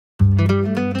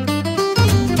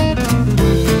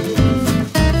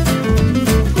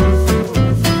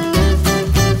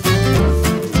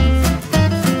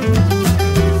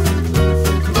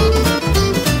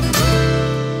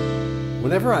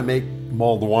Whenever I make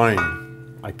mulled wine,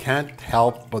 I can't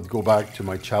help but go back to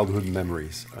my childhood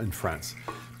memories in France.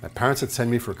 My parents had sent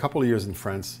me for a couple of years in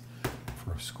France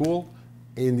for school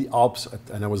in the Alps,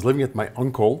 and I was living with my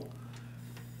uncle,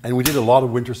 and we did a lot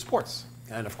of winter sports.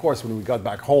 And of course, when we got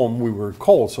back home, we were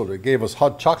cold, so they gave us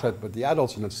hot chocolate, but the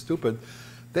adults are not stupid.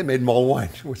 They made mulled wine,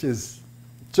 which is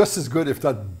just as good, if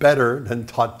not better, than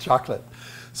hot chocolate.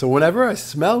 So whenever I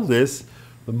smell this,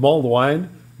 the mulled wine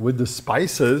with the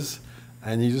spices,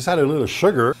 and you just add a little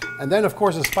sugar. And then of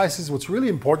course the spices, what's really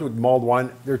important with mulled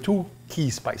wine, there are two key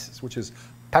spices, which is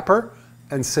pepper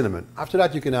and cinnamon. After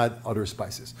that you can add other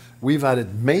spices. We've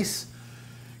added mace,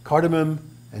 cardamom,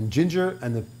 and ginger,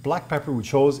 and the black pepper we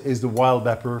chose is the wild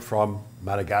pepper from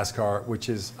Madagascar, which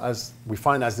is, as we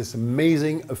find, has this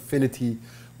amazing affinity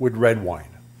with red wine.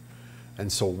 And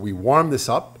so we warm this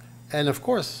up, and of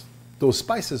course those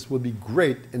spices will be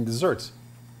great in desserts.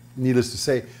 Needless to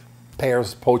say,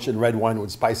 pears poached in red wine with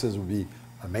spices would be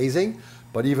amazing,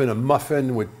 but even a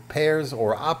muffin with pears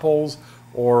or apples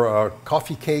or a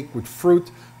coffee cake with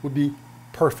fruit would be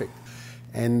perfect.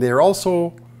 And they're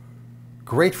also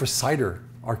great for cider.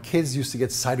 Our kids used to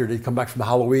get cider. They'd come back from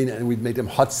Halloween and we'd make them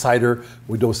hot cider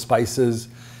with those spices.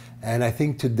 And I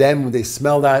think to them, when they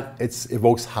smell that, it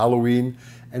evokes Halloween,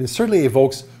 and it certainly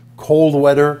evokes cold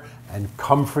weather and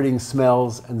comforting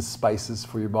smells and spices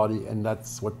for your body, and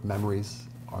that's what memories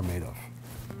are made of.